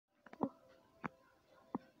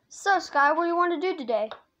So, Sky, what do you want to do today?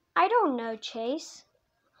 I don't know, Chase.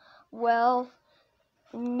 Well,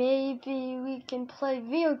 maybe we can play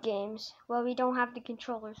video games. Well, we don't have the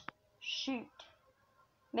controllers. Shoot.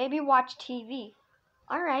 Maybe watch TV.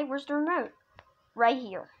 Alright, where's the remote? Right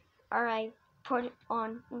here. Alright, put it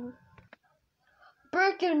on.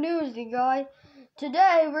 Breaking news, you guys.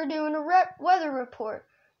 Today, we're doing a weather report.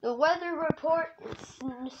 The weather report is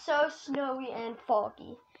so snowy and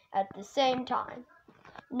foggy at the same time.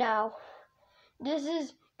 Now, this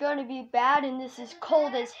is going to be bad, and this is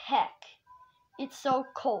cold as heck. It's so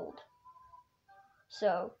cold.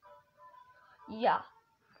 So, yeah.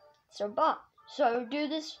 So do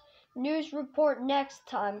this news report next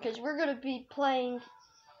time, because we're going to be playing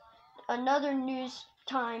another news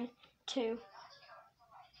time too.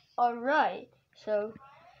 Alright, so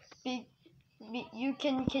you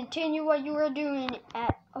can continue what you were doing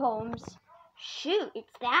at homes. Shoot,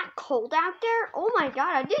 it's that cold out there? Oh my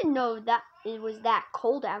god, I didn't know that it was that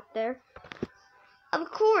cold out there.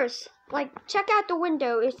 Of course, check out the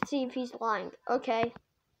window and see if he's lying. Okay.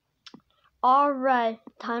 Alright,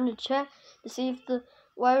 time to check to see if the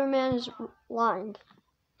weatherman is lying.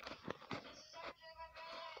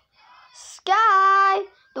 Sky!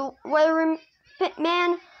 The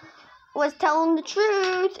weatherman was telling the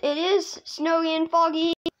truth. It is snowy and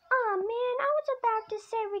foggy. Oh man, I was about to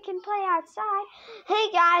say we can play outside.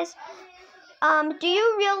 Hey guys, do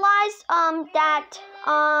you realize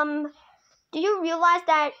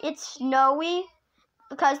that it's snowy?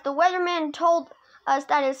 Because the weatherman told us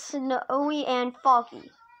that it's snowy and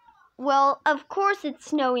foggy. Well, of course it's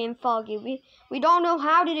snowy and foggy. We don't know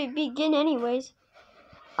how did it begin anyways.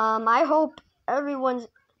 I hope everyone's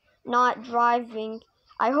not driving.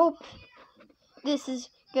 I hope this is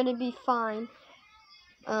gonna be fine.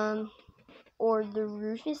 Or the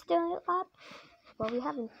roof is still up. Well, we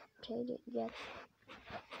haven't changed it yet.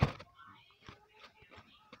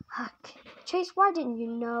 Huck. Chase, why didn't you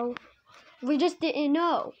know? We just didn't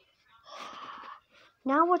know.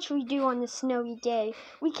 Now what should we do on this snowy day?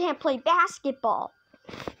 We can't play basketball.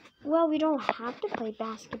 Well, we don't have to play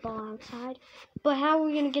basketball outside. But how are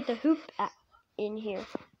we going to get the hoop in here?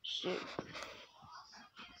 Shoot.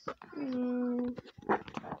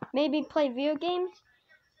 Maybe play video games?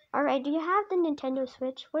 Alright, do you have the Nintendo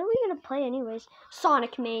Switch? What are we going to play anyways?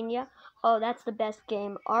 Sonic Mania. Oh, that's the best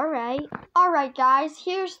game. Alright. Alright, guys.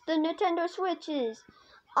 Here's the Nintendo Switches.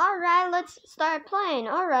 Alright, let's start playing.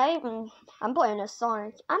 Alright. I'm playing a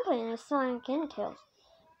Sonic and Tails.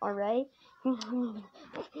 Alright.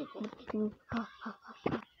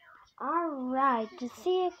 Alright,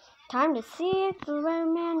 time to see if the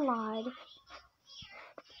weatherman lied.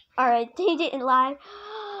 Alright, he didn't lie.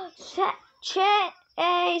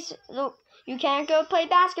 Chase, you can't go play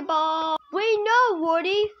basketball. We know,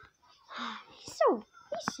 Woody. He's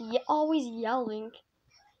always yelling.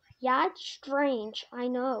 Yeah, it's strange. I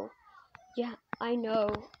know. Yeah, I know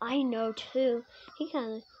too. He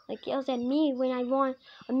kind of yells at me when I want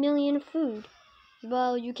a million of food.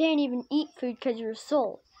 Well, you can't even eat food because you're a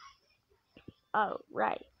soul. Oh,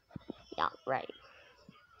 right. Yeah, right.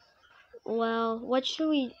 Well, what should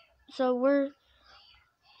we... So,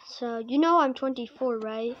 you know I'm 24,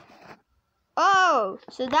 right? Oh,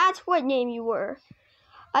 so that's what name you were.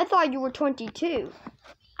 I thought you were 22.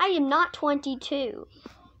 I am not 22.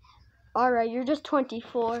 Alright, you're just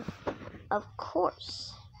 24. Of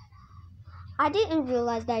course. I didn't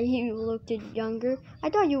realize that you looked younger. I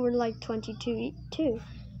thought you were like 22 too.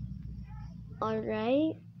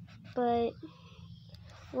 Alright, but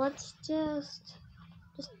let's just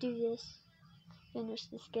do this. Finish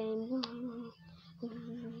this game.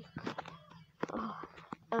 Oh,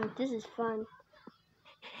 this is fun.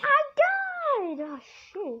 I died! Oh,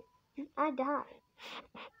 shoot. I died.